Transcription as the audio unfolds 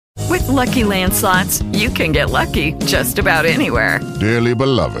Lucky Land Slots, you can get lucky just about anywhere. Dearly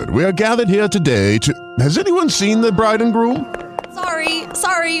beloved, we are gathered here today to... Has anyone seen the bride and groom?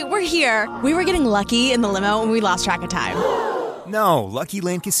 Sorry, we're here. We were getting lucky in the limo and we lost track of time. No, Lucky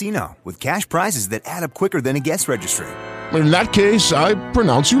Land Casino, with cash prizes that add up quicker than a guest registry. In that case, I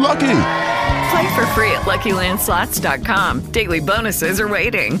pronounce you lucky. Play for free at LuckyLandSlots.com. Daily bonuses are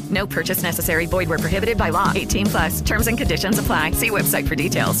waiting. No purchase necessary. Void where prohibited by law. 18+. Terms and conditions apply. See website for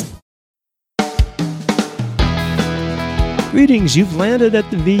details. Greetings. You've landed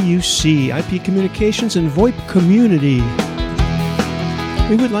at the VUC, IP Communications and VoIP Community.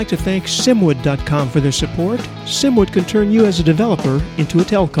 We would like to thank Simwood.com for their support. Simwood can turn you as a developer into a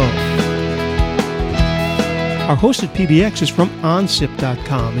telco. Our host at PBX is from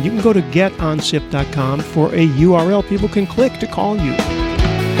OnSIP.com, and you can go to GetOnSIP.com for a URL people can click to call you.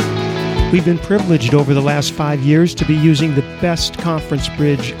 We've been privileged over the last 5 years to be using the best conference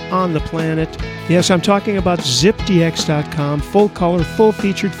bridge on the planet. Yes, I'm talking about ZipDX.com, full color, full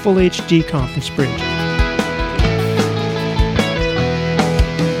featured, full HD conference bridge.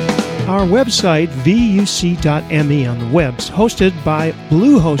 Our website, vuc.me on the webs, hosted by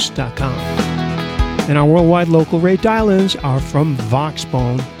Bluehost.com. And our worldwide local rate dial-ins are from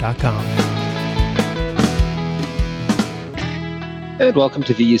Voxbone.com. And welcome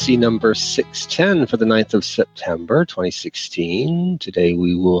to VUC number 610 for the 9th of September, 2016. Today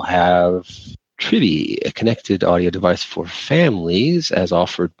we will have Triby, a connected audio device for families, as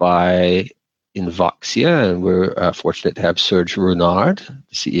offered by Invoxia, and we're fortunate to have Serge Renouard,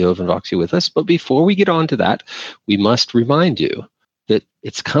 the CEO of Invoxia, with us. But before we get on to that, we must remind you that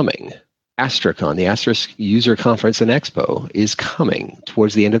it's coming. Astricon, the Asterisk User Conference and Expo, is coming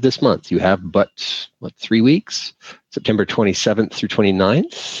towards the end of this month. You have 3 weeks? September 27th through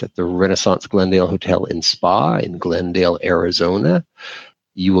 29th at the Renaissance Glendale Hotel and Spa in Glendale, Arizona.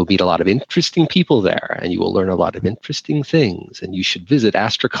 You will meet a lot of interesting people there, and you will learn a lot of interesting things. And you should visit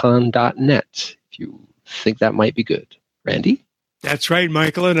astricon.net if you think that might be good. Randy? That's right,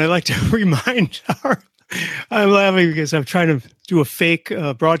 Michael. And I'd like to remind I'm laughing because I'm trying to do a fake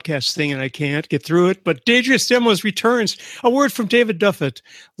broadcast thing and I can't get through it. But Dangerous Demos returns. A word from David Duffett.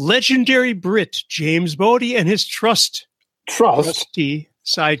 Legendary Brit James Bodie and his trusty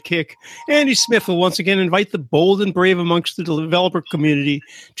sidekick, Andy Smith, will once again invite the bold and brave amongst the developer community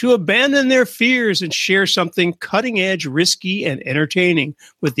to abandon their fears and share something cutting-edge, risky, and entertaining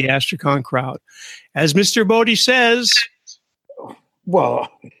with the Astricon crowd. As Mr. Bodie says... Well,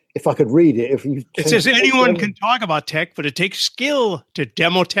 if I could read it... It says anyone can talk about tech, but it takes skill to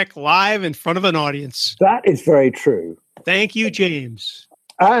demo tech live in front of an audience. That is very true. Thank you, James.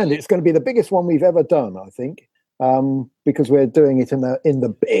 And it's going to be the biggest one we've ever done, I think. Because we're doing it in the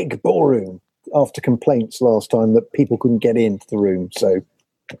big ballroom after complaints last time that people couldn't get into the room. So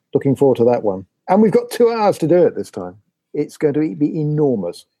looking forward to that one. And we've got 2 hours to do it this time. It's going to be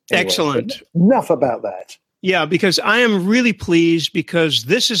enormous. Anyway, excellent. Enough about that. Yeah, because I am really pleased because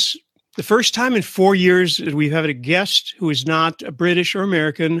this is the first time in 4 years that we've had a guest who is not a British or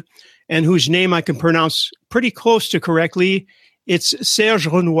American and whose name I can pronounce pretty close to correctly. It's Serge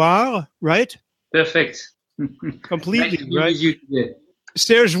Renouard, right? Perfect. Completely, right?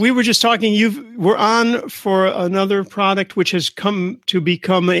 Serge, we were just talking. We're on for another product which has come to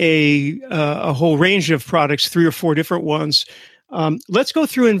become a whole range of products, 3 or 4 different ones. Let's go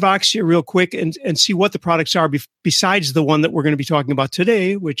through Invoxia real quick and see what the products are besides the one that we're going to be talking about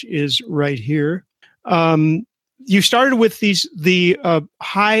today, which is right here. You started with the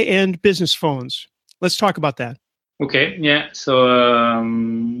high-end business phones. Let's talk about that. Okay, yeah. So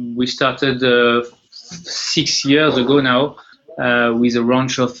we started 6 years ago now with a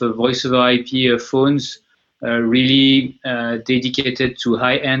range of voice over IP phones, really dedicated to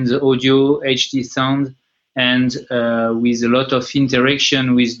high-end audio, HD sound, and with a lot of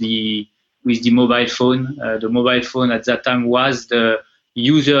interaction with the mobile phone. The mobile phone at that time was the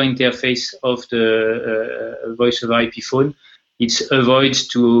user interface of the voice over IP phone. It avoids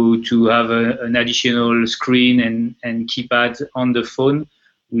to have an additional screen and keypad on the phone.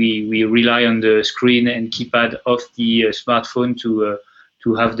 We rely on the screen and keypad of the smartphone to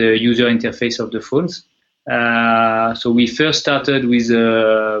have the user interface of the phones. So we first started with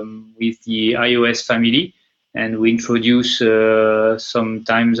the iOS family, and we introduced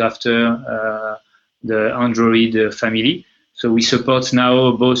sometimes after the Android family. So we support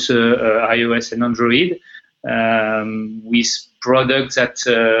now both iOS and Android with products that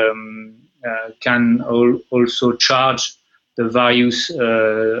can also charge the various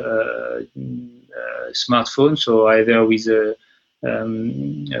smartphones, so either with a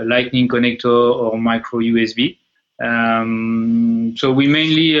lightning connector or micro USB. So we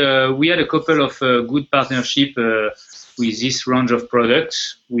had a couple of good partnership with this range of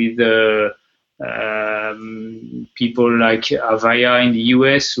products with people like Avaya in the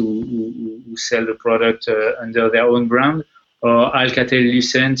US who sell the product under their own brand, or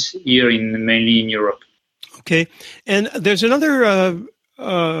Alcatel-Lucent here mainly in Europe. Okay, and there's another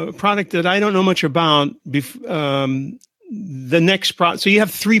product that I don't know much about. The next product. So you have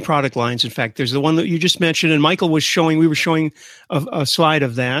 3 product lines. In fact, there's the one that you just mentioned, and Michael was showing. We were showing a slide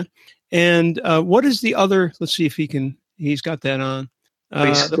of that. And what is the other? Let's see if he's got that on.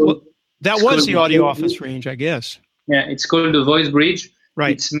 That was the audio office range, I guess. Yeah, it's called the Voice Bridge.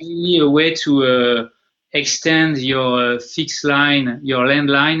 Right. It's mainly a way to extend your fixed line, your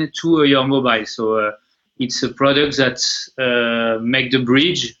landline to your mobile. So it's a product that make the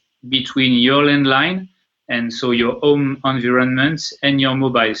bridge between your landline and so your home environment and your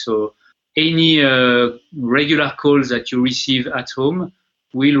mobile. So any regular calls that you receive at home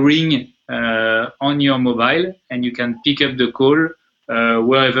will ring on your mobile, and you can pick up the call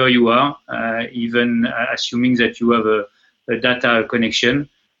wherever you are, even assuming that you have a data connection.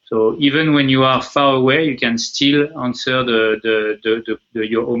 So even when you are far away, you can still answer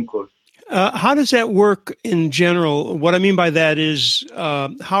your home call. How does that work in general? What I mean by that is,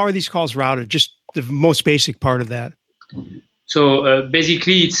 how are these calls routed? Just the most basic part of that. So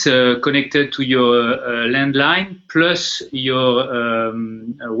basically, it's connected to your landline plus your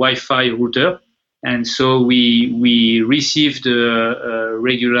Wi-Fi router. And so we received a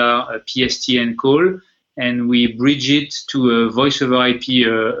regular PSTN call, and we bridge it to a voice over IP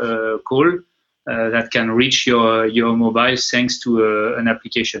call that can reach your mobile thanks to an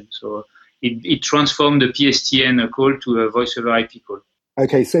application. So it transformed the PSTN call to a voice over IP call.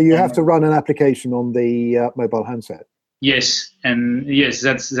 Okay, so you have to run an application on the mobile handset. Yes, and yes,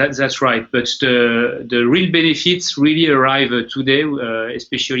 that's right. But the real benefits really arrive today,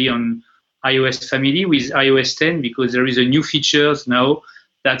 especially on iOS family with iOS 10, because there is a new features now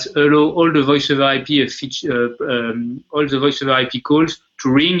that allow all the voice over IP all the voice over IP calls to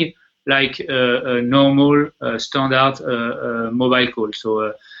ring like a normal standard mobile call.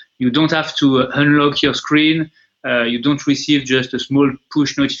 So you don't have to unlock your screen. You don't receive just a small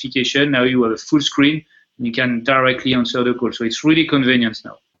push notification. Now you have a full screen. You can directly answer the call. So it's really convenient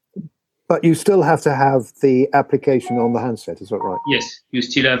now. But you still have to have the application on the handset, is that right? Yes, you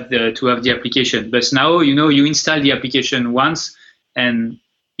still have to have the application. But now, you install the application once and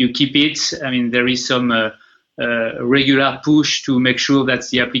you keep it. I mean, there is some regular push to make sure that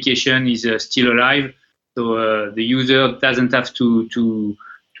the application is still alive. So the user doesn't have to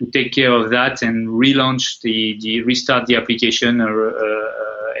take care of that and relaunch restart the application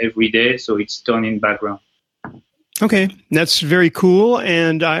every day. So it's done in background. Okay, that's very cool,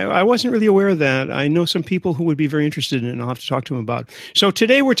 and I wasn't really aware of that. I know some people who would be very interested in it, and I'll have to talk to them about it. So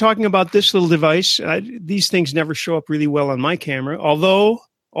today we're talking about this little device. These things never show up really well on my camera, although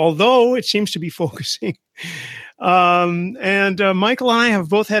it seems to be focusing. And Michael and I have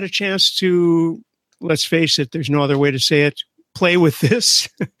both had a chance to, let's face it, there's no other way to say it, play with this.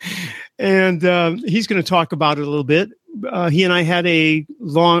 And he's going to talk about it a little bit. He and I had a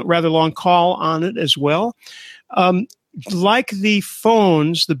rather long call on it as well. Like the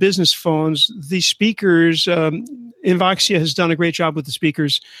phones, the business phones, the speakers, Invoxia has done a great job with the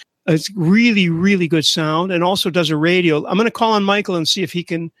speakers. It's really, really good sound, and also does a radio. I'm going to call on Michael and see if he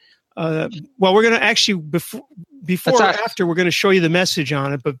can. We're going to actually before or after we're going to show you the message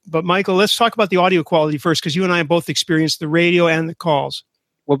on it. But Michael, let's talk about the audio quality first, because you and I have both experienced the radio and the calls.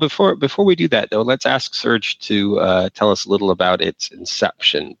 Well, before we do that, though, let's ask Serge to tell us a little about its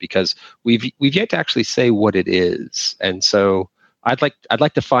inception, because we've yet to actually say what it is, and so I'd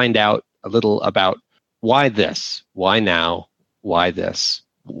like to find out a little about why this, why now, why this,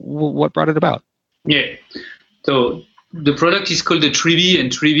 what brought it about. Yeah, so the product is called the Triby,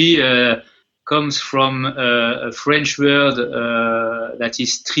 and Triby comes from a French word that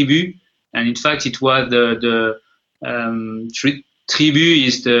is tribu, and in fact it was the Tribu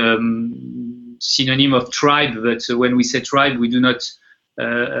is the synonym of tribe, but when we say tribe, we do not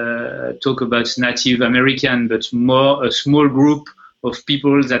talk about Native American, but more a small group of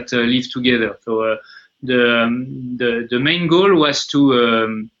people that live together. So the main goal was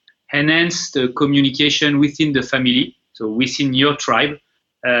to enhance the communication within the family, so within your tribe,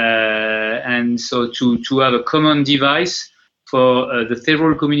 and so to have a common device for the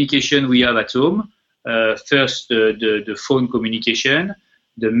several communication we have at home. First, the phone communication,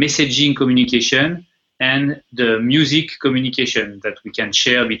 the messaging communication, and the music communication that we can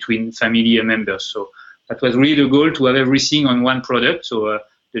share between family members. So that was really the goal, to have everything on one product. So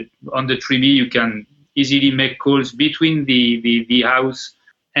on the Triby, you can easily make calls between the house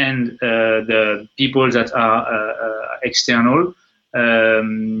and the people that are external,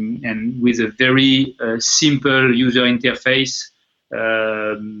 and with a very simple user interface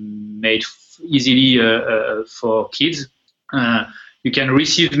made easily for kids. You can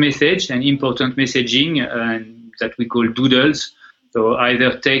receive message and important messaging that we call doodles. So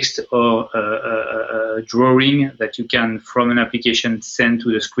either text or a drawing that you can, from an application, send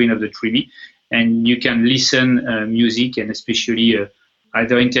to the screen of the Triby. And you can listen music, and especially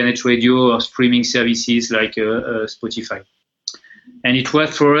either internet radio or streaming services like Spotify. And it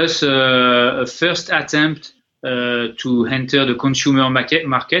was for us a first attempt to enter the consumer market,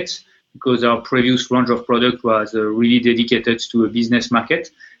 because our previous range of product was really dedicated to a business market.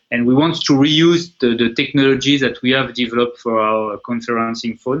 And we want to reuse the technology that we have developed for our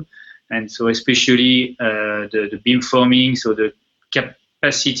conferencing phone. And so especially the beamforming, so the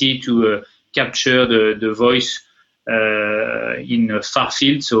capacity to capture the voice in a far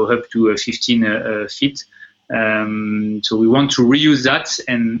field, so up to 15 feet. So we want to reuse that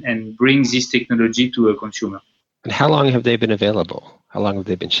and bring this technology to a consumer. And how long have they been available? How long have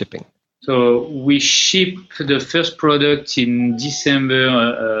they been shipping? So we shipped the first product in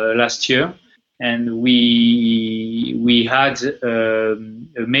December last year, and we had a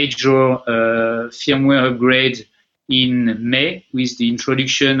major firmware upgrade in May with the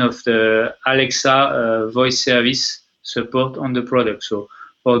introduction of the Alexa voice service support on the product. So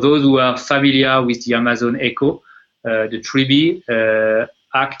for those who are familiar with the Amazon Echo, the Triby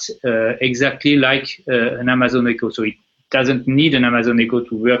acts exactly like an Amazon Echo. So it doesn't need an Amazon Echo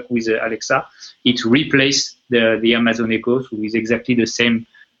to work with Alexa. It replaced the Amazon Echo with exactly the same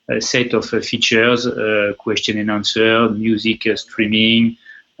set of features, question and answer, music streaming,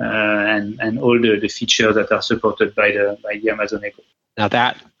 and all the features that are supported by the Amazon Echo. Now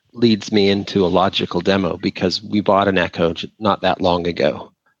that leads me into a logical demo, because we bought an Echo not that long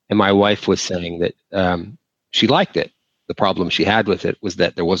ago, and my wife was saying that she liked it. The problem she had with it was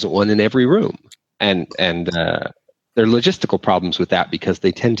that there wasn't one in every room, and there are logistical problems with that, because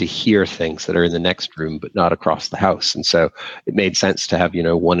they tend to hear things that are in the next room but not across the house. And so it made sense to have,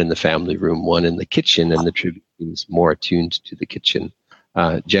 one in the family room, one in the kitchen, and the Triby is more attuned to the kitchen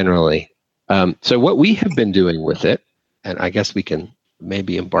generally. So what we have been doing with it, and I guess we can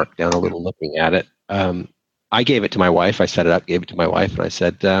maybe embark down a little looking at it. I gave it to my wife. I set it up, gave it to my wife, and I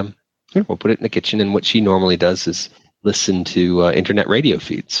said, we'll put it in the kitchen. And what she normally does is listen to internet radio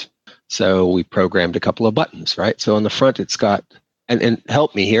feeds. So we programmed a couple of buttons, right? So on the front, it's got, and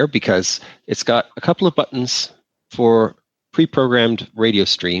help me here, because it's got a couple of buttons for pre-programmed radio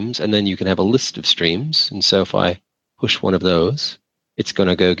streams, and then you can have a list of streams. And so if I push one of those, it's going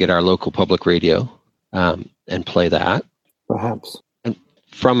to go get our local public radio and play that. Perhaps. And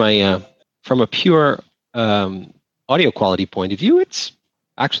from a pure audio quality point of view, it's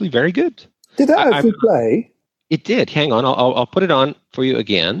actually very good. Did that actually play? It did. Hang on, I'll put it on for you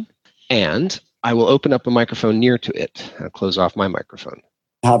again. And I will open up a microphone near to it. I'll close off my microphone.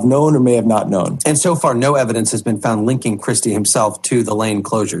 Have known or may have not known. And so far, no evidence has been found linking Christie himself to the lane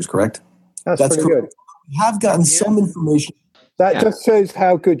closures, correct? That's pretty good. We have gotten some information. That just shows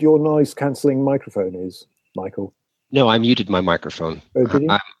how good your noise-cancelling microphone is, Michael. No, I muted my microphone. Oh, did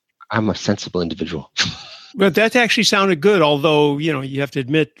you? I'm a sensible individual. But that actually sounded good, although, you have to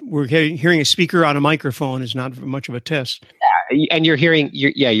admit, we're hearing a speaker on a microphone is not much of a test. And you're hearing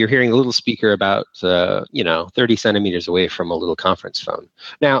a little speaker about 30 centimeters away from a little conference phone.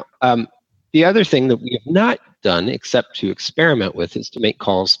 Now, the other thing that we have not done, except to experiment with, is to make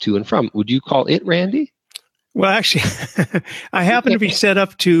calls to and from. Would you call it, Randy? Well, actually, I happen to be set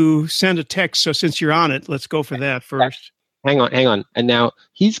up to send a text. So since you're on it, let's go for that first. Hang on. And now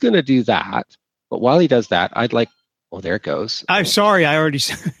he's going to do that. But while he does that, I'd like, there it goes. I'm sorry, I already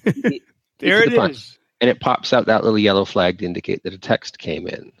said there it is. And it pops out that little yellow flag to indicate that a text came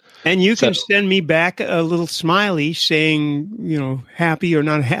in. And you can send me back a little smiley saying, happy or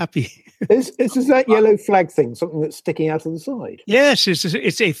not happy. Is that yellow flag thing something that's sticking out of the side? Yes,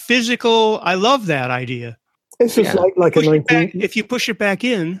 it's a physical, I love that idea. It's just like a 19... If you push it back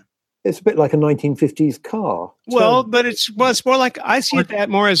in. It's a bit like a 1950s car. Well, but it's more like, I see that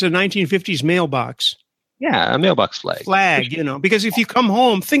more as a 1950s mailbox. Yeah, a mailbox flag. Because if you come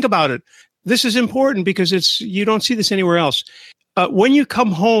home, think about it. This is important because you don't see this anywhere else. When you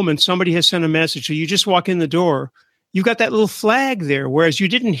come home and somebody has sent a message, or you just walk in the door, you got that little flag there, whereas you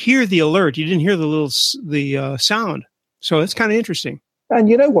didn't hear the alert. You didn't hear the sound. So it's kind of interesting. And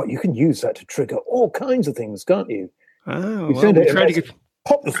you know what? You can use that to trigger all kinds of things, can't you?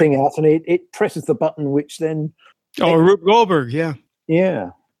 Pop the thing out and it presses the button, which then... Oh, Rube Goldberg, yeah.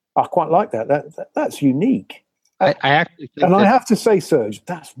 Yeah. I quite like that. That's unique. I actually think and I have to say, Serge,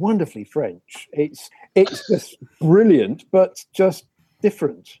 that's wonderfully French. It's just brilliant, but just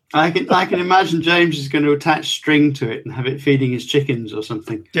different. I can imagine James is going to attach string to it and have it feeding his chickens or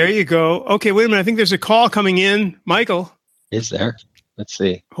something. There you go. Okay, wait a minute. I think there's a call coming in. Michael. Is there? Let's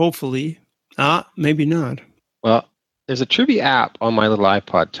see. Hopefully. Maybe not. Well, there's a Triby app on my little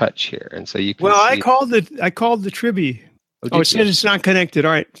iPod Touch here, and so you can I called the Triby. It said it's not connected.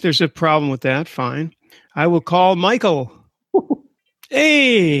 All right, there's a problem with that. Fine. I will call Michael.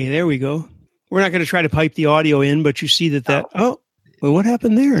 Hey, there we go. We're not going to try to pipe the audio in, but you see that. Oh, well, what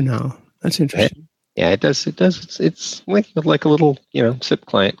happened there now? That's interesting. Yeah, it does. It's like a little, SIP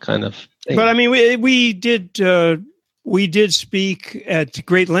client kind of thing. But I mean, we did speak at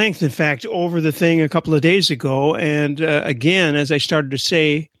great length, in fact, over the thing a couple of days ago. And again, as I started to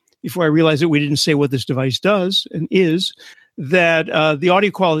say, before I realized that we didn't say what this device does and is, that the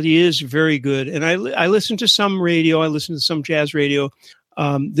audio quality is very good. And I listen to some radio. I listen to some jazz radio.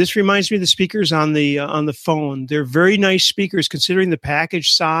 This reminds me of the speakers on the phone. They're very nice speakers considering the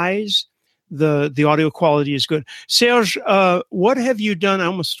package size. The audio quality is good. Serge, what have you done?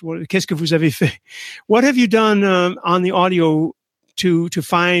 Qu'est-ce que vous avez fait? What have you done on the audio to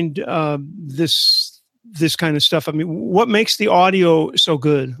find this kind of stuff? I mean, what makes the audio so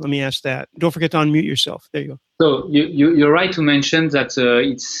good? Let me ask that. Don't forget to unmute yourself. There you go. So you're right to mention that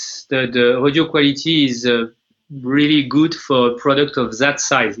it's the audio quality is really good for a product of that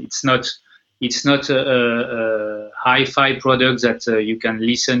size. It's not a hi-fi product that you can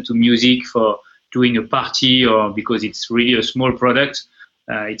listen to music for doing a party or because it's really a small product.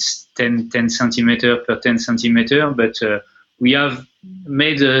 It's 10 centimeter per 10 centimeter, but we have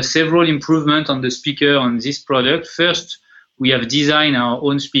made several improvements on the speaker on this product. First, we have designed our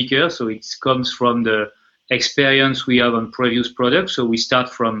own speaker, so it comes from the experience we have on previous products. So we start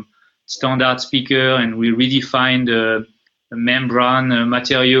from standard speaker and we redefine the membrane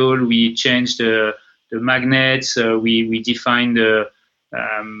material. We changed the magnets. We defined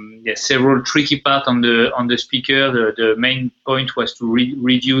several tricky parts on the speaker. The main point was to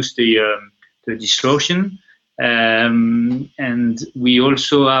reduce the distortion. And we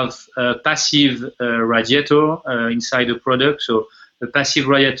also have a passive radiator inside the product. So a passive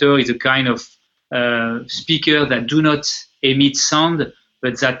radiator is a kind of speaker that do not emit sound,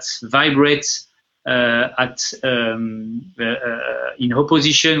 but that vibrates in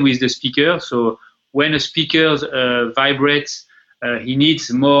opposition with the speaker. So when a speaker vibrates, he needs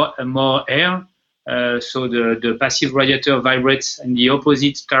more air. So the passive radiator vibrates in the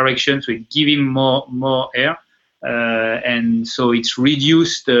opposite direction, so it gives him more air. And so it's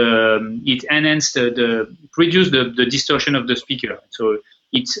reduced, it enhanced reduce the distortion of the speaker. So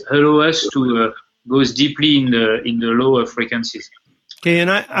it allows us to go deeply in the lower frequencies. Okay,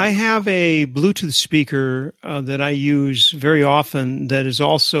 and I have a Bluetooth speaker that I use very often that is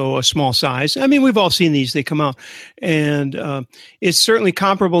also a small size. I mean, we've all seen these. They come out. And it's certainly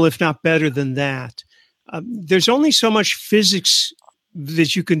comparable, if not better than that. There's only so much physics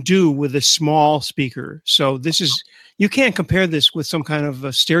that you can do with a small speaker. So you can't compare this with some kind of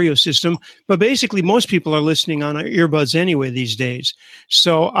a stereo system. But basically, most people are listening on earbuds anyway these days.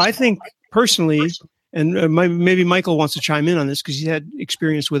 So I think personally... And maybe Michael wants to chime in on this because he had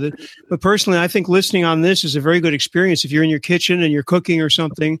experience with it. But personally, I think listening on this is a very good experience. If you're in your kitchen and you're cooking or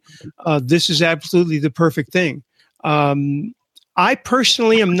something, this is absolutely the perfect thing. I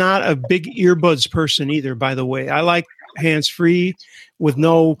personally am not a big earbuds person either, by the way. I like hands-free with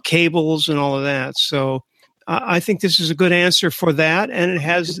no cables and all of that. So I think this is a good answer for that. And it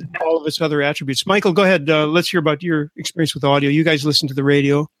has all of its other attributes. Michael, go ahead. Let's hear about your experience with audio. You guys listen to the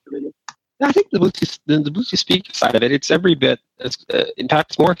radio. I think the Bluetooth speaker side of it, it's every bit, in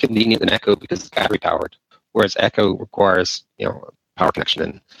fact, it's more convenient than Echo because it's battery powered, whereas Echo requires, a power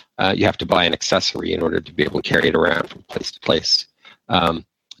connection and you have to buy an accessory in order to be able to carry it around from place to place.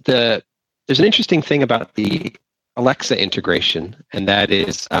 There's an interesting thing about the Alexa integration, and that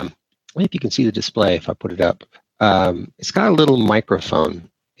is, if you can see the display if I put it up, it's got a little microphone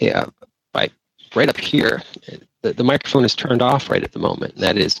right up here. The microphone is turned off right at the moment, and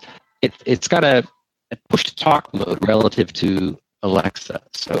that is, it's got a push-to-talk mode relative to Alexa.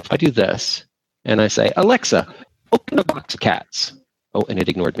 So if I do this, and I say, Alexa, open a box of cats. Oh, and it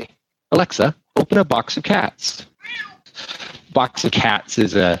ignored me. Alexa, open a box of cats. Box of cats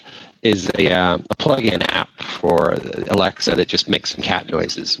is a plug-in app for Alexa that just makes some cat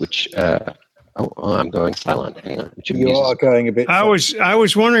noises, which... I'm going silent. Hang on. You are going a bit... I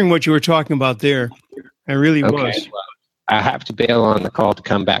was wondering what you were talking about there. I really was. Well, I have to bail on the call to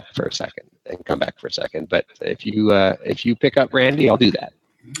come back for a second. But if you pick up Randy, I'll do that.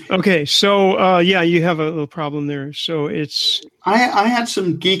 Okay, so you have a little problem there. So it's I had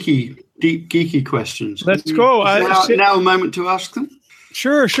some deep geeky questions. Let's go. Now a moment to ask them.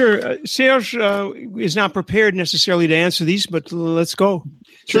 Sure. Serge is not prepared necessarily to answer these, but let's go.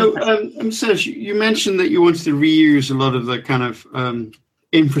 So, Serge, you mentioned that you wanted to reuse a lot of the kind of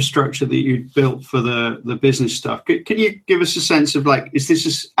infrastructure that you'd built for the business stuff. Can you give us a sense of, like, is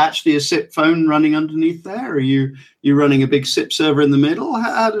this actually a SIP phone running underneath there? Are you running a big SIP server in the middle?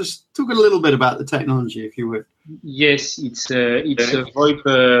 Talk a little bit about the technology, if you would. Yes, it's a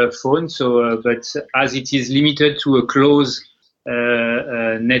VoIP phone. So, but as it is limited to a closed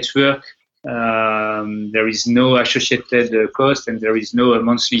network, there is no associated cost and there is no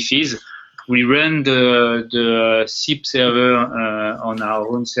monthly fees. We run the SIP server on our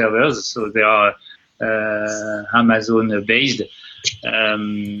own servers, so they are Amazon based,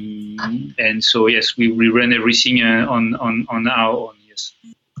 and so yes, we run everything on our own. Yes.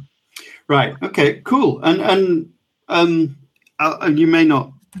 Right. Okay. Cool. And you may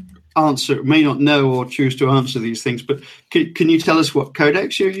not know or choose to answer these things, but can you tell us what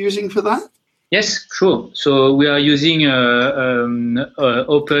codecs you're using for that? Yes, sure. So we are using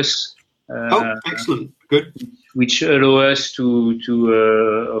Opus. Excellent. Good. Which allow us to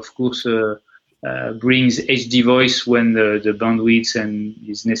of course, brings HD voice when the bandwidth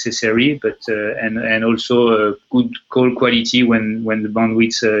is necessary, but and also good call quality when the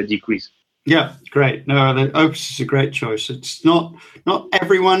bandwidth decrease. Yeah, great. No, the Opus is a great choice. It's not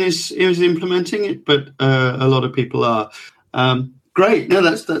everyone is implementing it, but a lot of people are. Great. No,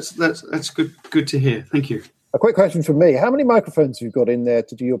 that's good to hear. Thank you. A quick question from me. How many microphones have you got in there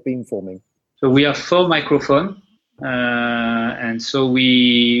to do your beamforming? So we have 4 microphones, and so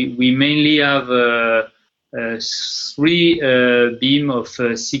we mainly have 3 beam of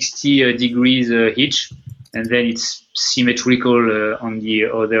 60 degrees each, and then it's symmetrical on the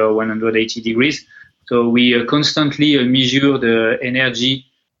other 180 degrees. So we constantly measure the energy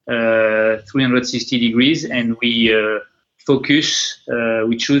 360 degrees, and we focus.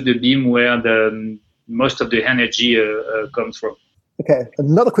 We choose the beam where the most of the energy comes from. Okay,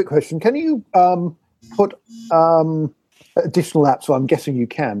 another quick question. Can you put additional apps? Well, I'm guessing you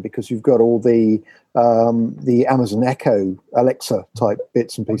can because you've got all the Amazon Echo, Alexa type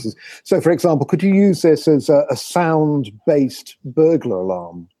bits and pieces. So, for example, could you use this as a sound-based burglar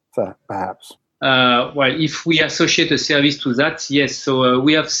alarm, perhaps? Well, if we associate a service to that, yes. So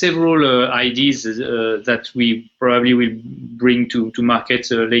we have several ideas that we probably will bring to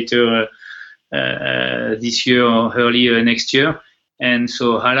market later this year or early next year. And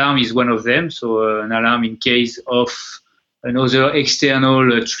so alarm is one of them. So an alarm in case of another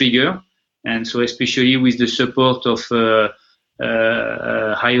external trigger. And so especially with the support of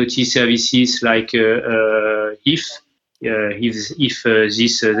IoT services like if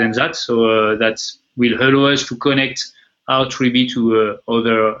this then that. So that will allow us to connect our Triby to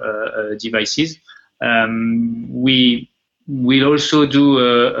other devices. We will also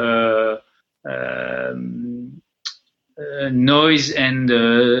do noise and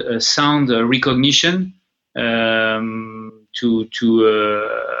sound recognition to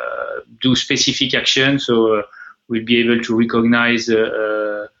do specific action. So we'll be able to recognize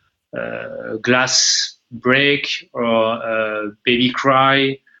glass break or baby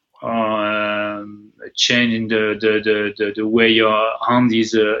cry or change in the way your hand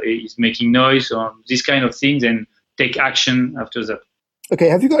is making noise or this kind of things, and take action after that. Okay,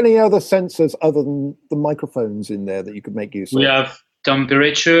 have you got any other sensors other than the microphones in there that you could make use of? We have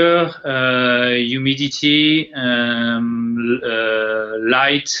temperature, humidity,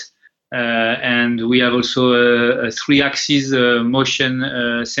 light, and we have also a 3-axis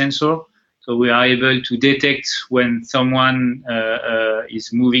motion sensor. So we are able to detect when someone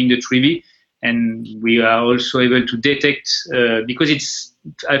is moving the Triby, and we are also able to detect because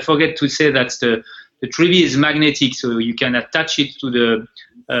I forget to say that the Triby is magnetic, so you can attach it to the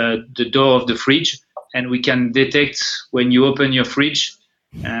door of the fridge, and we can detect when you open your fridge.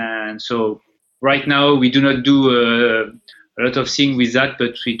 And so right now we do not do a lot of things with that,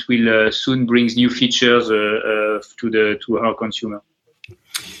 but it will soon bring new features to our consumer.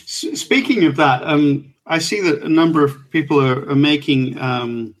 Speaking of that, I see that a number of people are making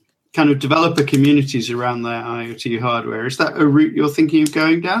kind of developer communities around their IoT hardware. Is that a route you're thinking of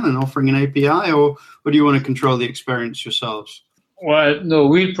going down and offering an API, or do you want to control the experience yourselves? Well, no,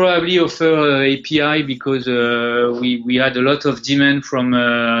 we'll probably offer API because we had a lot of demand from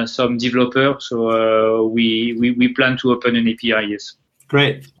some developers, so we plan to open an API. Yes.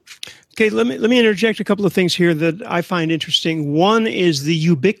 Great. Okay, let me interject a couple of things here that I find interesting. One is the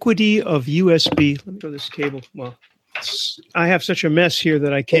ubiquity of USB. Let me throw this cable. Well, I have such a mess here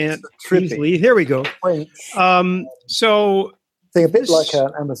that I can't Triby. easily. Here we go. So thing a bit like an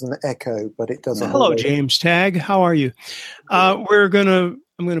Amazon Echo, but it doesn't. Hello, James Tag. How are you? I'm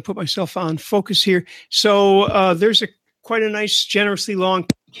gonna put myself on focus here. So there's quite a nice, generously long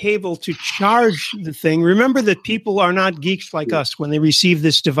cable to charge the thing. Remember that people are not geeks like us when they receive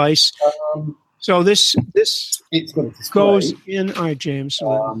this device. So this goes in. All right, James.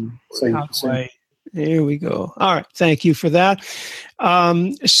 There we go. All right. Thank you for that.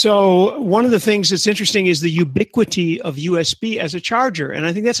 So one of the things that's interesting is the ubiquity of USB as a charger. And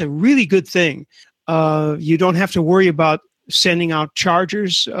I think that's a really good thing. You don't have to worry about sending out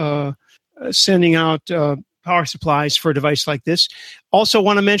chargers, sending out power supplies for a device like this. Also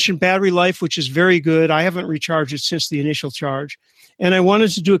want to mention battery life, which is very good. I haven't recharged it since the initial charge. And I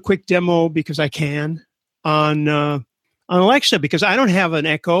wanted to do a quick demo because I can on Alexa, because I don't have an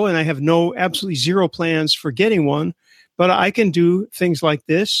Echo and I have absolutely zero plans for getting one, but I can do things like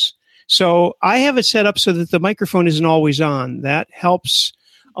this. So I have it set up so that the microphone isn't always on. That helps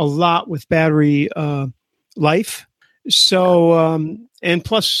a lot with battery life. So, and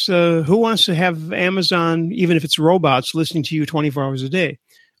plus, who wants to have Amazon, even if it's robots, listening to you 24 hours a day?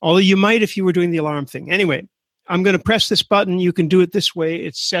 Although you might if you were doing the alarm thing. Anyway, I'm going to press this button. You can do it this way.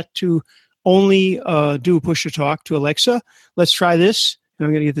 It's set to only do push to talk to Alexa. Let's try this. And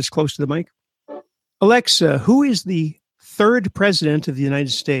I'm going to get this close to the mic. Alexa, who is the third president of the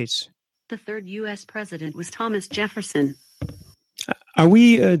United States? The third U.S. president was Thomas Jefferson. Are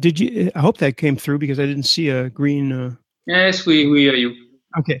we, I hope that came through because I didn't see a green. Yes, we hear you.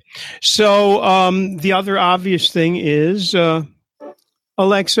 Okay. So the other obvious thing is,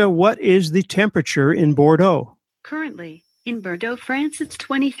 Alexa, what is the temperature in Bordeaux? Currently, in Bordeaux, France, it's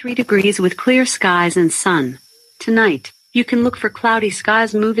 23 degrees with clear skies and sun. Tonight, you can look for cloudy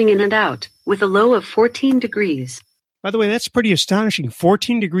skies moving in and out with a low of 14 degrees. By the way, that's pretty astonishing.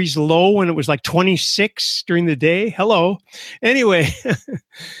 14 degrees low when it was like 26 during the day. Hello. Anyway,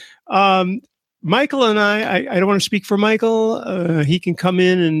 Michael and I don't want to speak for Michael. He can come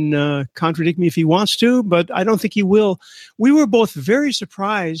in and contradict me if he wants to, but I don't think he will. We were both very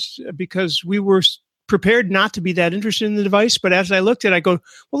surprised because we were prepared not to be that interested in the device. But as I looked at it, I go,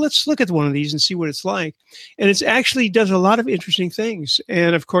 well, let's look at one of these and see what it's like. And it actually does a lot of interesting things.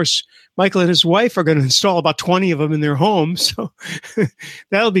 And of course, Michael and his wife are going to install about 20 of them in their home. So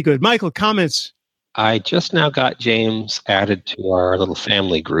that'll be good. Michael, comments? I just now got James added to our little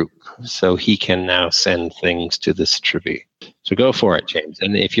family group, so he can now send things to this Triby. So go for it, James.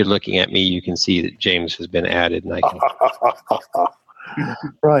 And if you're looking at me, you can see that James has been added. And I can...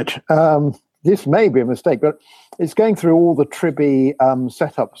 Right. This may be a mistake, but it's going through all the Triby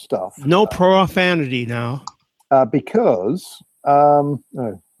setup stuff. No profanity now. Because, I've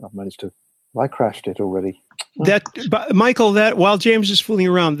managed to, I crashed it already. Michael, while James is fooling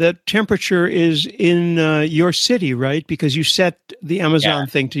around, that temperature is in your city, right? Because you set the Amazon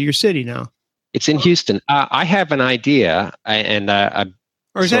thing to your city now. It's in Houston. I have an idea,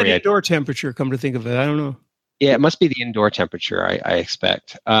 or is that indoor temperature, come to think of it? I don't know. Yeah, it must be the indoor temperature, I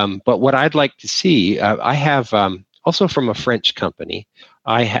expect. But what I'd like to see, I have, also from a French company,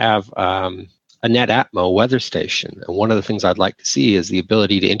 I have a NetAtmo weather station. And one of the things I'd like to see is the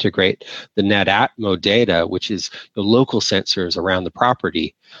ability to integrate the NetAtmo data, which is the local sensors around the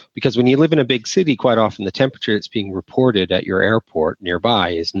property. Because when you live in a big city, quite often the temperature that's being reported at your airport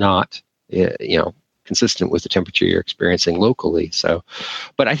nearby is not, consistent with the temperature you're experiencing locally. So,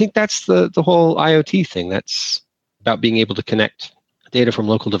 but I think that's the whole IoT thing. That's about being able to connect data from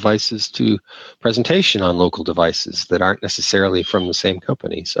local devices to presentation on local devices that aren't necessarily from the same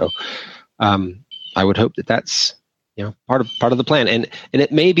company. So, I would hope that that's part of the plan. And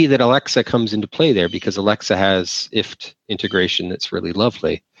it may be that Alexa comes into play there because Alexa has IFT integration that's really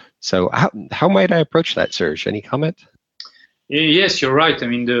lovely. So how might I approach that, Serge? Any comment? Yes, you're right. I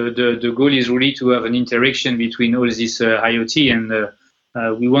mean, the goal is really to have an interaction between all this IoT,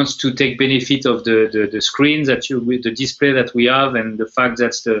 and we want to take benefit of the screens with the display that we have, and the fact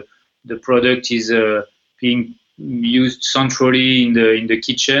that the product is being used centrally in the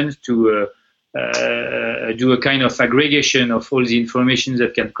kitchen to do a kind of aggregation of all the information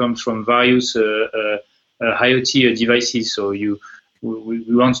that can come from various IoT devices. So we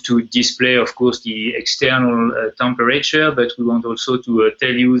want to display, of course, the external temperature, but we want also to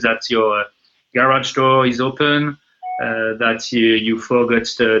tell you that your garage door is open, that you forgot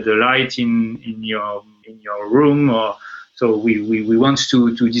the light in your room, or so we want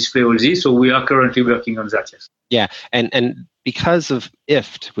to display all this. So we are currently working on that. Yes. Yeah, and because of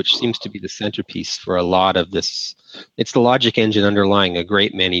IFT, which seems to be the centerpiece for a lot of this, it's the logic engine underlying a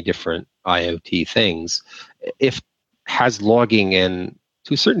great many different IoT things. If has logging and,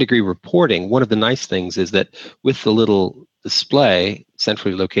 to a certain degree, reporting. One of the nice things is that with the little display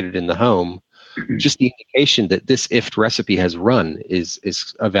centrally located in the home, just the indication that this IFT recipe has run is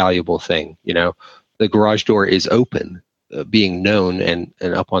a valuable thing. The garage door is open, being known and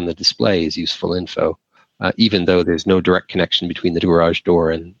up on the display is useful info, even though there's no direct connection between the garage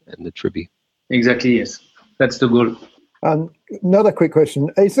door and the Triby. Exactly, yes. That's the goal. Another quick question.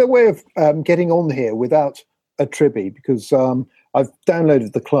 Is there a way of getting on here without a Triby? Because I've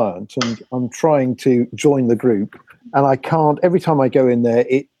downloaded the client and I'm trying to join the group, and I can't. Every time I go in there,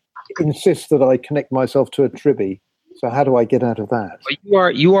 it insists that I connect myself to a Triby. So how do I get out of that?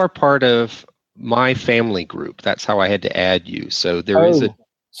 Well, you are part of my family group. That's how I had to add you. So there is a.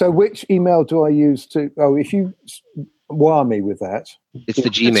 So which email do I use to? Oh, if you wire me with that, it's the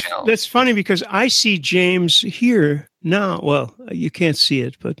Gmail. That's funny because I see James here now. Well, you can't see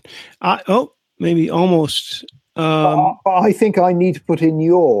it, but maybe almost. I think I need to put in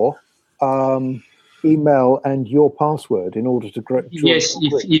your email and your password in order to join. Yes,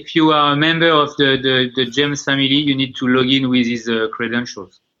 if you are a member of the James family, you need to log in with his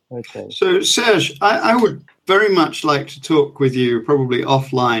credentials. Okay. So, Serge, I would very much like to talk with you, probably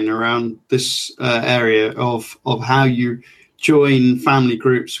offline, around this area of how you join family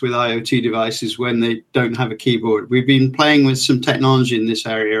groups with IoT devices when they don't have a keyboard. We've been playing with some technology in this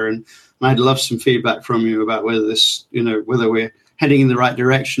area, and I'd love some feedback from you about whether this, whether we're heading in the right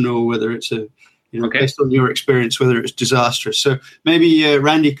direction or whether it's based on your experience, whether it's disastrous. So maybe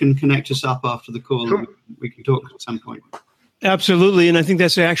Randy can connect us up after the call. Sure. And we can talk at some point. Absolutely, and I think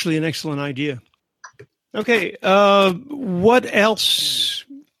that's actually an excellent idea. Okay, what else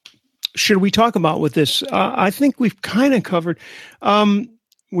should we talk about with this? I think we've kind of covered.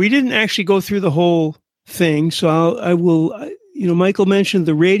 We didn't actually go through the whole thing, so I will. Michael mentioned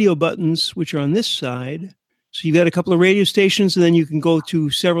the radio buttons, which are on this side. So you've got a couple of radio stations, and then you can go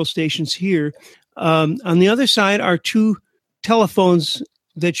to several stations here. On the other side are two telephones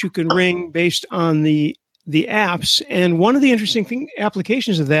that you can ring based on the apps. And one of the interesting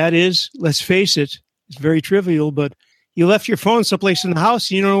applications of that is, let's face it, it's very trivial, but you left your phone someplace in the house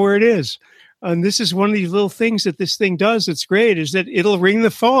and you don't know where it is. And this is one of these little things that this thing does that's great, is that it'll ring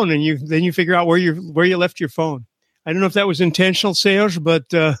the phone and then you figure out where you left your phone. I don't know if that was intentional, Serge, but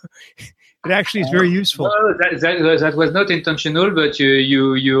it actually is very useful. Well, that was not intentional, but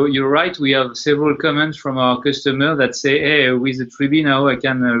you're right. We have several comments from our customer that say, "Hey, with the Triby now, I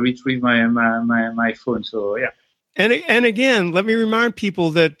can retrieve my phone." So yeah. And again, let me remind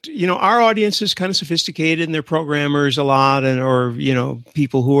people that our audience is kind of sophisticated and they're programmers a lot, or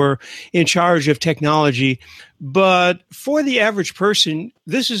people who are in charge of technology. But for the average person,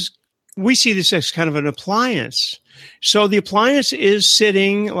 we see this as kind of an appliance. So the appliance is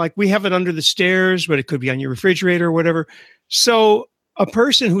sitting, like we have it under the stairs, but it could be on your refrigerator or whatever. So a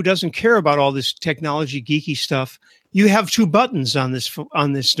person who doesn't care about all this technology geeky stuff, you have two buttons on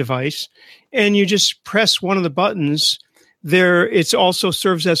this device, and you just press one of the buttons. It also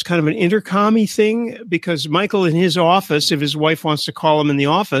serves as kind of an intercom-y thing, because Michael in his office, if his wife wants to call him in the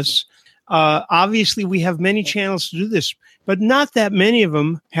office, obviously we have many channels to do this, but not that many of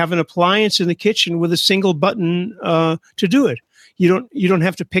them have an appliance in the kitchen with a single button to do it. You don't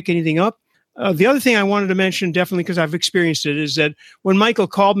have to pick anything up. The other thing I wanted to mention, definitely because I've experienced it, is that when Michael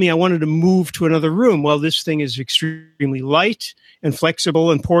called me, I wanted to move to another room. Well, this thing is extremely light and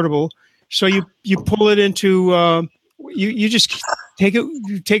flexible and portable. So you pull it into you just take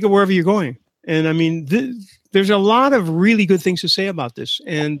it wherever you're going. And I mean, there's a lot of really good things to say about this.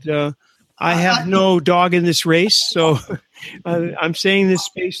 And I have no dog in this race, so I'm saying this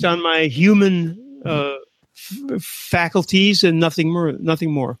based on my human faculties and nothing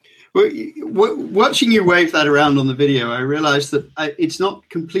more. Well, watching you wave that around on the video, I realized that it's not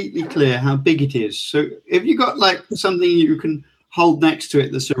completely clear how big it is. So have you got like something you can hold next to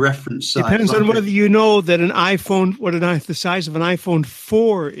it that's a reference size? Depends on whether you know that an iPhone, the size of an iPhone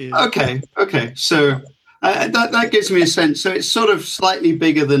 4 is. Okay. So that gives me a sense. So it's sort of slightly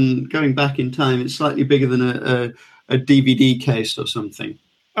bigger than, going back in time, it's slightly bigger than a DVD case or something.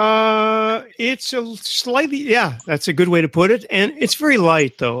 It's a slightly, yeah, that's a good way to put it. And it's very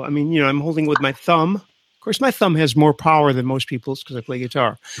light, though. I mean, I'm holding it with my thumb. Of course, my thumb has more power than most people's because I play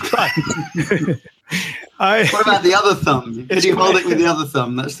guitar. But what about the other thumb? Did you hold it with the other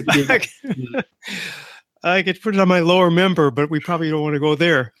thumb? That's the key. I could put it on my lower member, but we probably don't want to go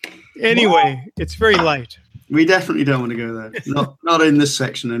there. Anyway, It's very light. We definitely don't want to go there. Not in this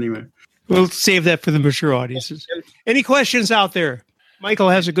section, anyway. We'll save that for the mature audiences. Any questions out there? Michael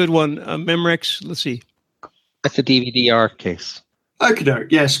has a good one. Memorex, let's see. That's a DVD-R case. Okie doke.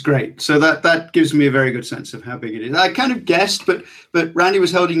 Yes, great. So that gives me a very good sense of how big it is. I kind of guessed, but Randy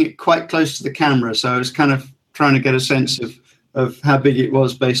was holding it quite close to the camera, so I was kind of trying to get a sense of how big it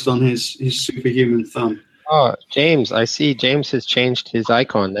was based on his superhuman thumb. Oh, James, I see James has changed his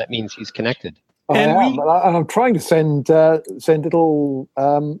icon. That means he's connected. And I'm trying to send little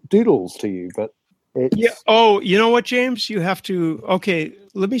doodles to you, but it's... Yeah. Oh, you know what, James? You have to. Okay,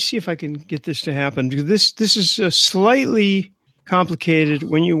 let me see if I can get this to happen. Because this is slightly complicated.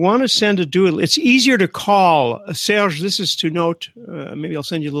 When you want to send a doodle, it's easier to call. Serge, this is to note. Maybe I'll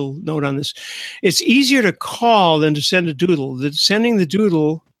send you a little note on this. It's easier to call than to send a doodle. Sending the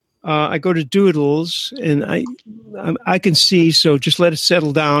doodle. I go to doodles and I can see. So just let it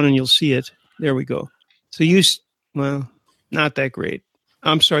settle down and you'll see it. There we go. So not that great.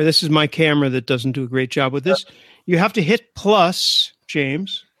 I'm sorry. This is my camera that doesn't do a great job with this. You have to hit plus,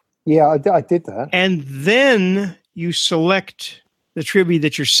 James. Yeah, I did that. And then you select the Triby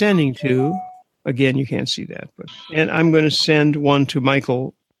that you're sending to. Again, you can't see that, and I'm going to send one to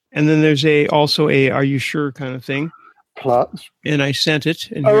Michael. And then there's also a "Are you sure?" kind of thing. Plus. And I sent it.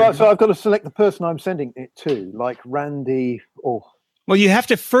 And right. So I've got to select the person I'm sending it to, like Randy or. Well, you have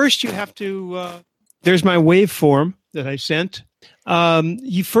to there's my waveform that I sent.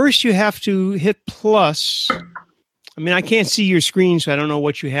 You have to hit plus. I mean, I can't see your screen, so I don't know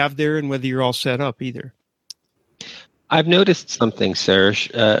what you have there and whether you're all set up either. I've noticed something,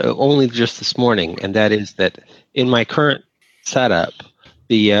 Serge, only just this morning, and that is that in my current setup,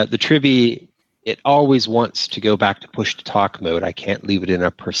 the Triby, it always wants to go back to push-to-talk mode. I can't leave it in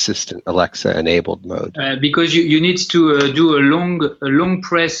a persistent Alexa-enabled mode. Because you need to do a long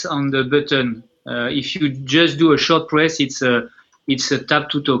press on the button. If you just do a short press, it's a tap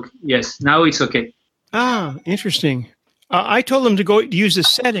to talk. Yes, now it's okay. Ah, interesting. I told them to go use the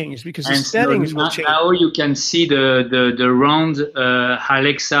settings because the settings will change. Now you can see the round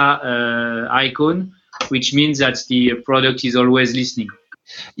Alexa icon, which means that the product is always listening.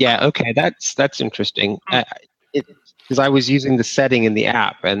 Yeah, okay, that's interesting. Because I was using the setting in the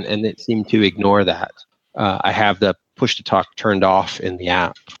app, and it seemed to ignore that. I have the push-to-talk turned off in the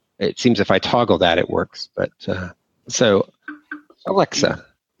app. It seems if I toggle that, it works. But so, Alexa,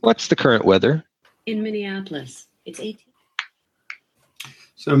 what's the current weather? In Minneapolis, it's 18.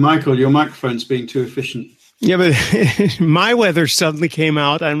 So, Michael, your microphone's being too efficient. Yeah, but my weather suddenly came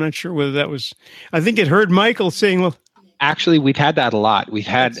out. I'm not sure whether that was... I think it heard Michael saying, well... Actually, we've had that a lot. We've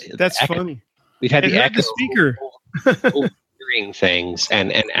had... That's funny. We've had the echo speaker. hearing things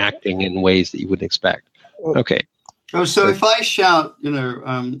and acting in ways that you wouldn't expect. Okay. Oh, so if I shout,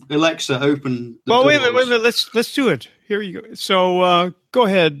 Alexa, open... Well, wait a minute. Let's do it. Here you go. So, go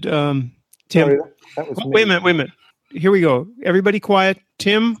ahead, Tim. Sorry, that was wait a minute. Here we go. Everybody quiet.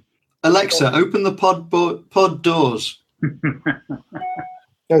 Tim? Alexa, open the pod doors.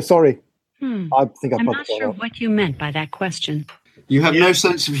 No, sorry. I think I'm not sure what you meant by that question. You have no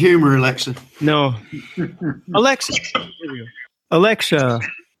sense of humor, Alexa. No. Alexa,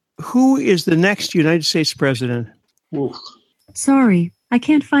 who is the next United States president? Ooh. Sorry, I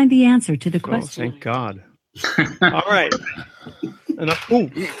can't find the answer to the question. Oh, thank God. All right.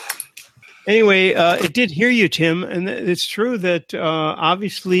 Anyway, it did hear you, Tim, and it's true that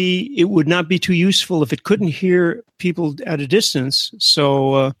obviously it would not be too useful if it couldn't hear people at a distance,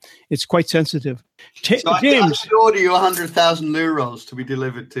 so it's quite sensitive. James, I could order you 100,000 loo rolls to be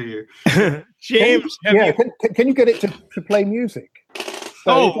delivered to you. James, can you get it to play music?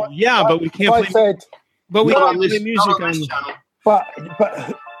 So but we can't play. But we can't play music on this channel. But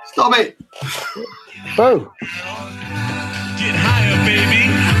stop it! Oh, get higher, baby.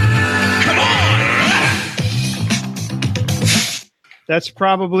 That's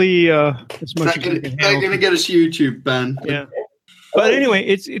probably as much as you can handle. They're going to get us YouTube banned. Yeah. But anyway,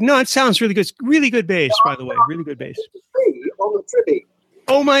 it sounds really good. It's really good bass, by the way. Really good bass. On the Triby.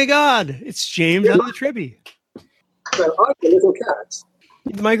 Oh, my God. It's James on the Triby. So I'm the little cat.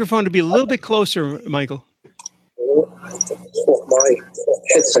 The microphone to be a little bit closer, Michael. Swap my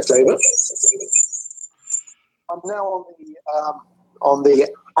headset over. I'm now on the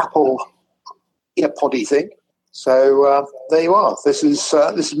Apple earpoddy thing. So there you are. This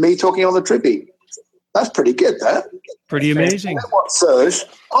is me talking on the Triby. That's pretty good, that. Pretty amazing. You know what, Serge?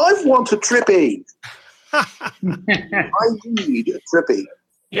 I want a Triby. I need a Triby.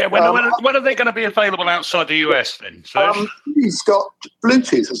 Yeah, when are they going to be available outside the US then? He's got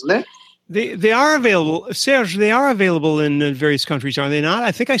Bluetooth, hasn't it? They are available, Serge. They are available in various countries, are they not?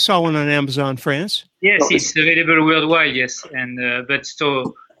 I think I saw one on Amazon France. Yes, it's available worldwide. Yes, and but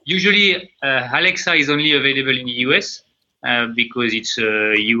so usually Alexa is only available in the US, because it's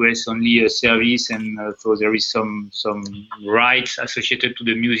a US only service, and so there is some rights associated to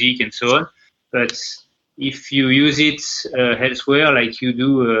the music and so on. But if you use it elsewhere, like you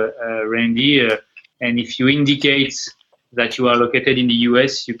do, Randy, and if you indicate that you are located in the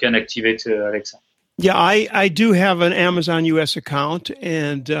US, you can activate Alexa. Yeah, I do have an Amazon US account,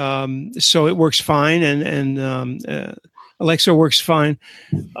 and so it works fine, and Alexa works fine.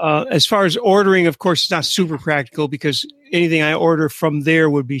 As far as ordering, of course, it's not super practical because anything I order from there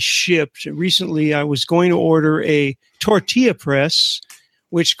would be shipped. Recently, I was going to order a tortilla press,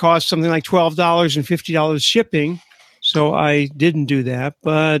 which cost something like $12 and $50 shipping. So I didn't do that.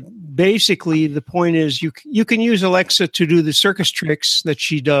 But basically, the point is you can use Alexa to do the circus tricks that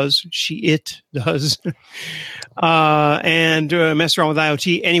it does, and mess around with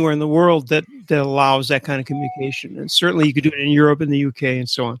IoT anywhere in the world that allows that kind of communication. And certainly you could do it in Europe and the UK and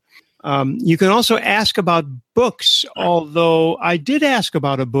so on. You can also ask about books, although I did ask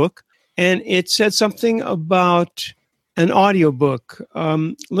about a book, and it said something about an audiobook.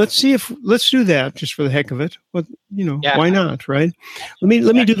 Let's do that just for the heck of it. But why not, right?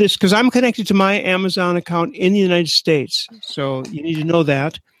 Let me do this because I'm connected to my Amazon account in the United States. So you need to know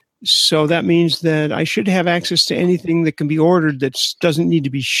that. So that means that I should have access to anything that can be ordered that doesn't need to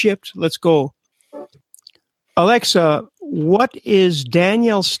be shipped. Let's go. Alexa, what is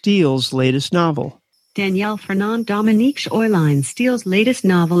Danielle Steele's latest novel? Danielle Fernand Dominique Oyline Steele's latest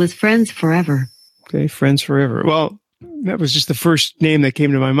novel is Friends Forever. Okay, Friends Forever. Well, that was just the first name that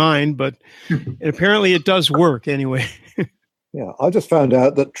came to my mind, but apparently it does work anyway. Yeah, I just found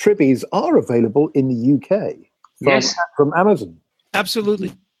out that Tribys are available in the UK from Amazon.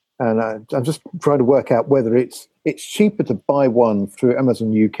 Absolutely. And I'm just trying to work out whether it's cheaper to buy one through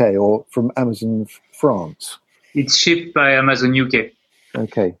Amazon UK or from Amazon France. It's shipped by Amazon UK.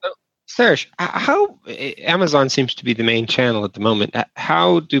 Okay. Serge, how Amazon seems to be the main channel at the moment.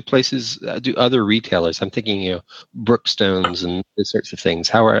 How do other retailers? I'm thinking, Brookstones and those sorts of things.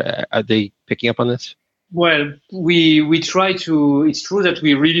 How are they picking up on this? Well, we try to. It's true that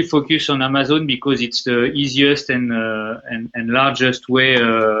we really focus on Amazon because it's the easiest and largest way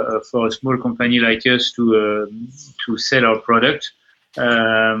for a small company like us to sell our product.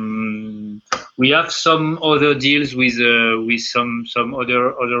 We have some other deals with some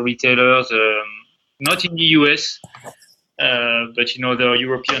other retailers, not in the US, but in other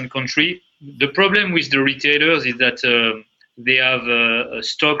European countries. The problem with the retailers is that they have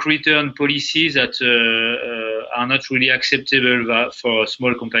stock return policies that are not really acceptable for a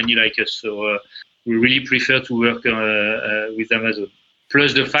small company like us. So we really prefer to work with Amazon.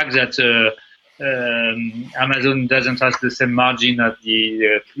 Plus the fact that Amazon doesn't have the same margin as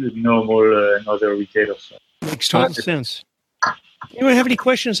the normal and other retailers. Makes total sense. Anyone have any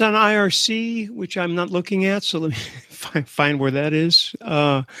questions on IRC, which I'm not looking at? So let me find where that is,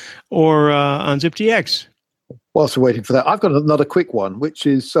 or on ZipDX. Whilst we're waiting for that, I've got another quick one, which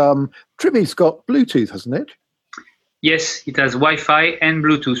is Triby's got Bluetooth, hasn't it? Yes, it has Wi-Fi and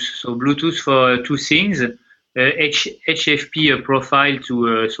Bluetooth. So Bluetooth for two things. HFP profile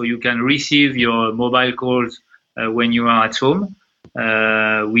so you can receive your mobile calls when you are at home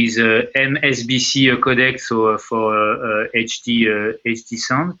with MSBC codec, so for HD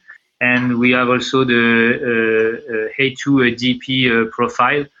sound, and we have also the A2DP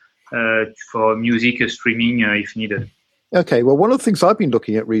profile for music streaming if needed. Okay, well, one of the things I've been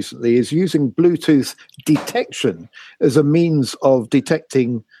looking at recently is using Bluetooth detection as a means of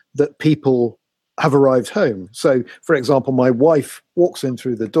detecting that people have arrived home. So, for example, my wife walks in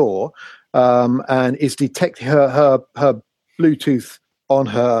through the door and is detecting her Bluetooth on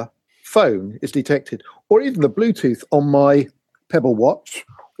her phone is detected, or even the Bluetooth on my Pebble Watch,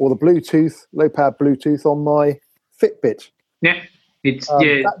 or the Bluetooth, low-power Bluetooth on my Fitbit. Yeah,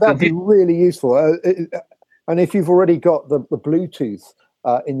 that'd be really useful. And if you've already got the Bluetooth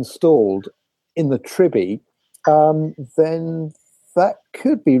installed in the Triby, then that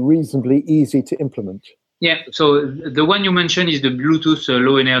could be reasonably easy to implement. Yeah, so the one you mentioned is the Bluetooth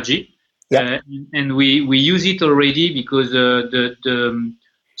low energy. Yeah. And we use it already because the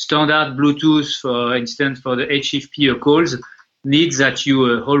standard Bluetooth, for instance, for the HFP calls, needs that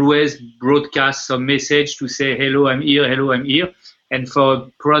you always broadcast some message to say, hello, I'm here. And for a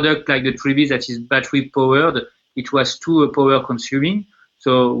product like the Triby that is battery powered, it was too power consuming.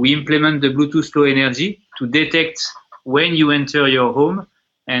 So we implement the Bluetooth low energy to detect when you enter your home.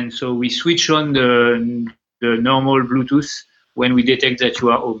 And so we switch on the normal Bluetooth when we detect that you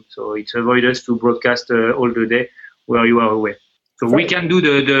are home. So it avoids us to broadcast all the day where you are away. So we can do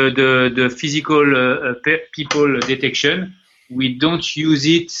the physical people detection. We don't use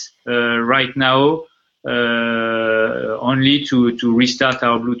it right now only to restart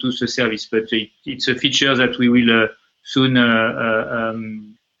our Bluetooth service. But it's a feature that we will soon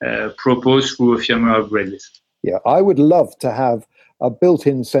propose through a firmware upgrade. Yeah, I would love to have a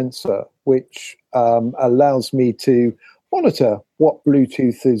built-in sensor which allows me to monitor what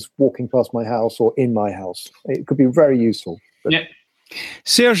Bluetooth is walking past my house or in my house. It could be very useful. Yeah.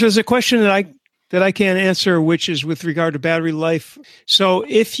 Serge, there's a question that I can't answer, which is with regard to battery life. So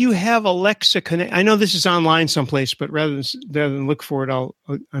if you have Alexa connect, I know this is online someplace, but rather than look for it,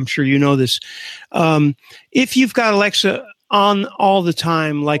 I'm sure you know this. If you've got Alexa on all the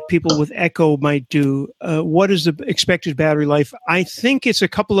time, like people with Echo might do, what is the expected battery life? I think it's a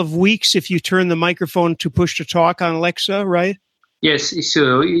couple of weeks if you turn the microphone to push to talk on Alexa, right? Yes.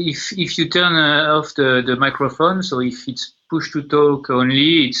 So if you turn off the microphone, so if it's push to talk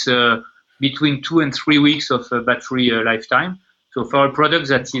only, it's between 2 and 3 weeks of battery lifetime. So for a product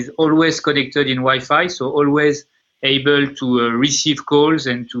that is always connected in Wi-Fi, so always able to receive calls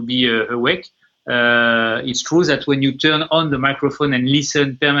and to be awake, it's true that when you turn on the microphone and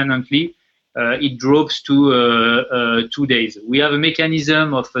listen permanently, it drops to 2 days. We have a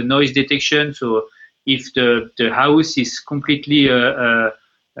mechanism of noise detection. So if the house is completely in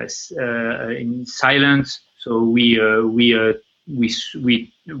silent, so we go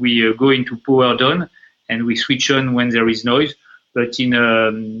into power down and we switch on when there is noise. But in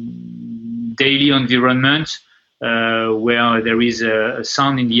a daily environment where there is a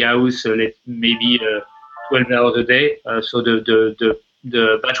sound in the house, maybe 12 hours a day, so the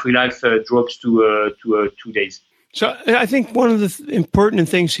battery life drops to 2 days. So I think one of the important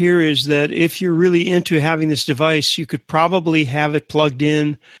things here is that if you're really into having this device, you could probably have it plugged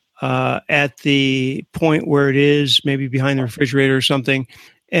in at the point where it is, maybe behind the refrigerator or something.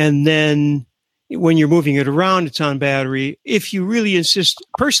 And then when you're moving it around, it's on battery. If you really insist,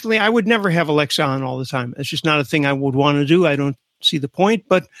 personally, I would never have Alexa on all the time. It's just not a thing I would want to do. I don't see the point,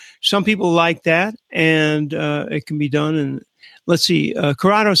 but some people like that, and it can be done. And let's see,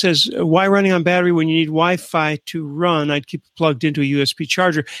 Corrado says, why running on battery when you need Wi-Fi to run? I'd keep it plugged into a USB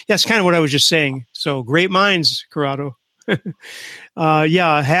charger. Yeah, that's kind of what I was just saying. So great minds, Corrado.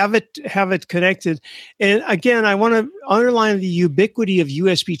 Have it connected. And again, I want to underline the ubiquity of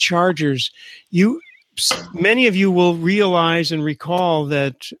USB chargers. Many of you will realize and recall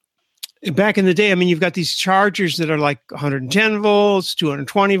that back in the day, I mean, you've got these chargers that are like 110 volts,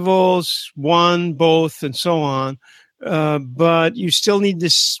 220 volts, one, both, and so on. But you still need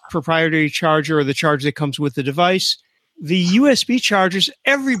this proprietary charger or the charger that comes with the device. The USB chargers,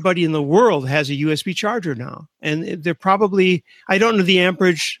 everybody in the world has a USB charger now. And they're probably, I don't know the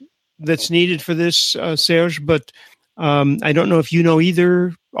amperage that's needed for this, Serge, but I don't know if you know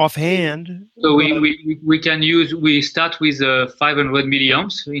either offhand. So we start with 500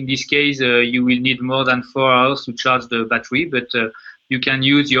 milliamps. In this case, you will need more than 4 hours to charge the battery, but you can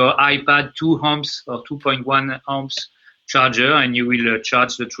use your iPad 2 amps or 2.1 amps charger, and you will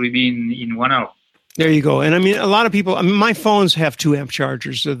charge the Triby in 1 hour. There you go. And I mean, a lot of people, my phones have 2 amp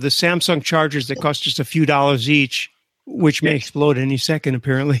chargers. The Samsung chargers that cost just a few dollars each, which may explode any second,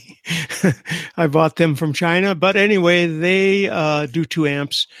 apparently. I bought them from China. But anyway, they do 2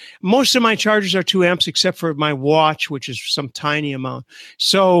 amps. Most of my chargers are 2 amps, except for my watch, which is some tiny amount.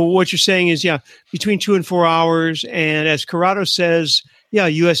 So what you're saying is, between 2 and 4 hours. And as Corrado says,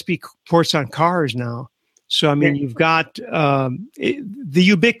 USB ports on cars now. So, I mean, you've got again,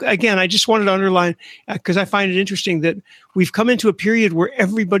 I just wanted to underline, because I find it interesting that we've come into a period where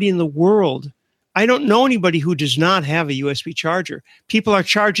everybody in the world, I don't know anybody who does not have a USB charger. People are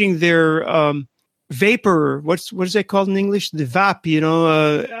charging their vapor, what is that called in English? The VAP, on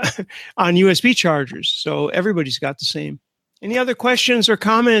USB chargers. So everybody's got the same. Any other questions or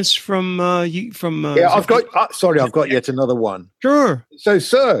comments from you? I've got yet another one. Sure. So,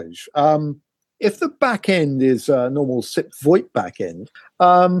 Serge, if the back end is a normal SIP VoIP back end,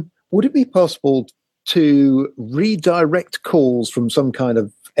 would it be possible to redirect calls from some kind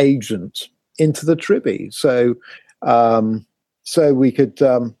of agent into the Triby? So we could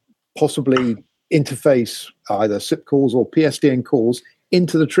possibly interface either SIP calls or PSTN calls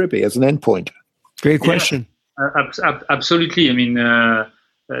into the Triby as an endpoint. Great question. Absolutely. I mean,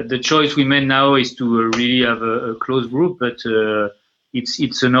 the choice we made now is to really have a closed group, but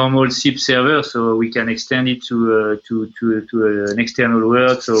it's a normal SIP server, so we can extend it to an external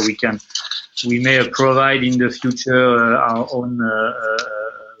world. So we may provide in the future our own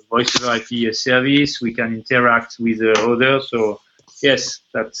voice over IP service. We can interact with others. So yes,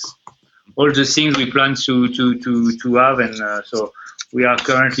 that's all the things we plan to have, and so we are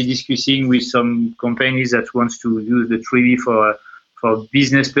currently discussing with some companies that wants to use the Triby for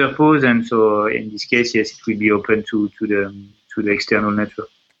business purpose, and so in this case, yes, it will be open to the external network.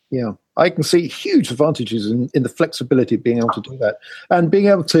 Yeah, I can see huge advantages in the flexibility of being able to do that, and being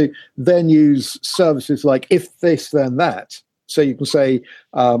able to then use services like if this then that. So you can say,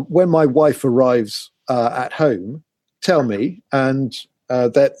 when my wife arrives at home, tell me, and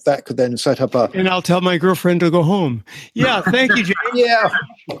that could then set up a. And I'll tell my girlfriend to go home. Yeah, thank you, James. Yeah.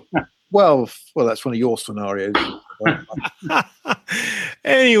 Well, that's one of your scenarios.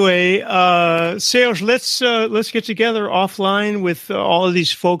 Anyway, Serge, let's get together offline with all of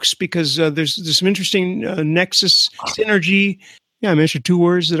these folks, because there's some interesting nexus synergy. Yeah, I mentioned 2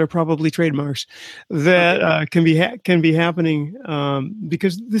 words that are probably trademarks that can be happening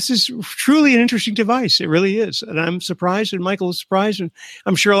because this is truly an interesting device. It really is, and I'm surprised, and Michael is surprised, and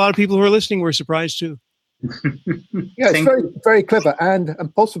I'm sure a lot of people who are listening were surprised too. Yeah, it's very, very clever and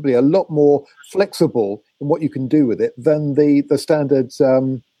possibly a lot more flexible in what you can do with it than the standard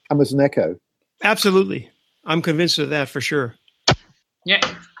Amazon Echo. Absolutely. I'm convinced of that for sure. Yeah.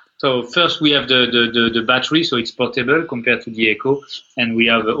 So first we have the battery, so it's portable compared to the Echo, and we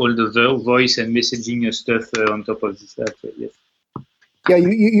have all the voice and messaging stuff on top of this. Yes. Yeah,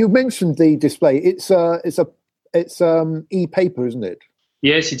 you mentioned the display. It's e-paper, isn't it?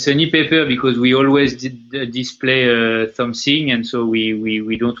 Yes, it's an e-paper because we always display something, and so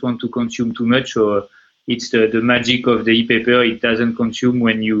we don't want to consume too much. So it's the magic of the e-paper. It doesn't consume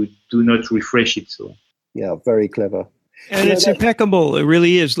when you do not refresh it. So yeah, very clever. And it's impeccable. It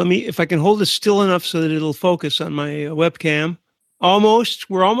really is. If I can hold it still enough so that it'll focus on my webcam.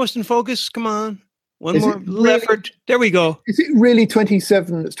 We're almost in focus. Come on. One more little effort. There we go. Is it really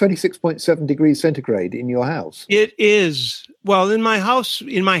 26.7 degrees centigrade in your house? It is. Well, in my house,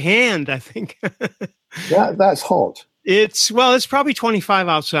 in my hand, I think. That's hot. It's probably 25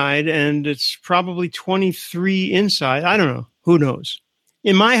 outside, and it's probably 23 inside. I don't know. Who knows?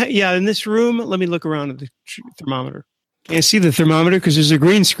 In this room, let me look around at the thermometer. Can't see the thermometer because there's a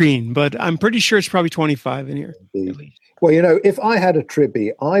green screen, but I'm pretty sure it's probably 25 in here. Well, if I had a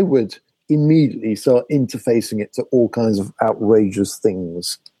Triby, I would immediately start interfacing it to all kinds of outrageous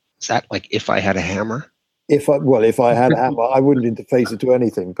things. Is that like if I had a hammer? If I had a hammer, I wouldn't interface it to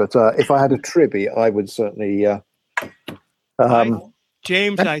anything. But if I had a Triby, I would certainly.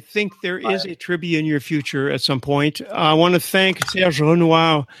 James, I think there is a Triby in your future at some point. I want to thank Serge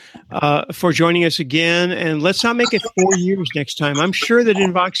Renouard for joining us again. And let's not make it 4 years next time. I'm sure that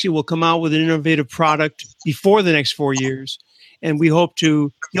Invoxia will come out with an innovative product before the next 4 years. And we hope you'll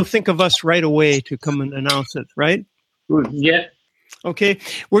think of us right away to come and announce it, right? Yeah. Okay.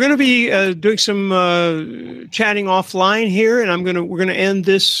 We're going to be doing some chatting offline here. And we're going to end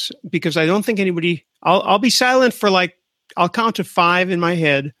this because I don't think anybody, I'll be silent for I'll count to 5 in my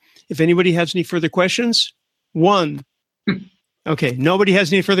head. If anybody has any further questions, 1. Okay, nobody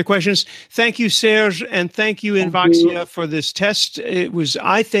has any further questions. Thank you, Serge, and thank you, Invoxia, for this test. It was,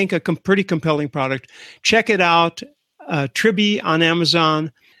 I think, a pretty compelling product. Check it out, Triby on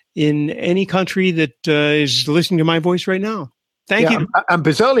Amazon in any country that is listening to my voice right now. Thank you. And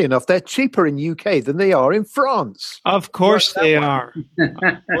bizarrely enough, they're cheaper in UK than they are in France. Of course they are.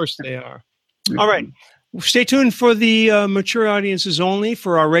 Of course they are. All right. Stay tuned for the mature audiences only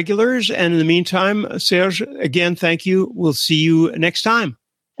for our regulars. And in the meantime, Serge, again, thank you. We'll see you next time.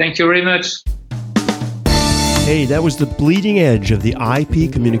 Thank you very much. Hey, that was the bleeding edge of the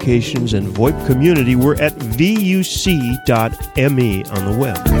IP communications and VoIP community. We're at vuc.me on the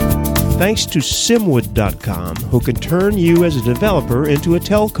web. Thanks to simwood.com, who can turn you as a developer into a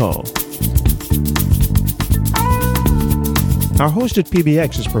telco. Our host at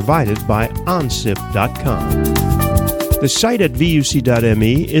PBX is provided by onsip.com. The site at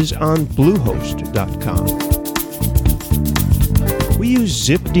vuc.me is on bluehost.com. We use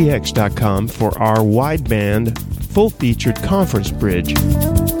zipdx.com for our wideband, full-featured conference bridge.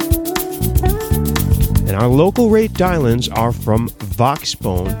 And our local rate dial-ins are from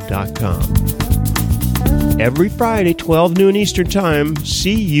voxbone.com. Every Friday, 12 noon Eastern Time.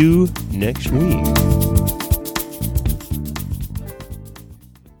 See you next week.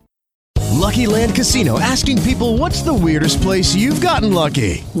 Lucky Land Casino, asking people, what's the weirdest place you've gotten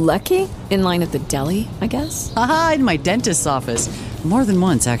lucky? Lucky? In line at the deli, I guess? Aha, in my dentist's office. More than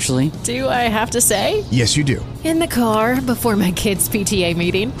once, actually. Do I have to say? Yes, you do. In the car before my kids' PTA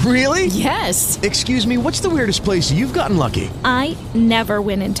meeting. Really? Yes. Excuse me, what's the weirdest place you've gotten lucky? I never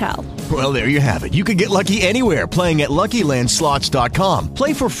win and tell. Well, there you have it. You can get lucky anywhere, playing at LuckyLandSlots.com.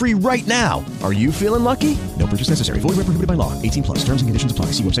 Play for free right now. Are you feeling lucky? No purchase necessary. Void where prohibited by law. 18+. Terms and conditions apply.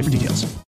 See website for details.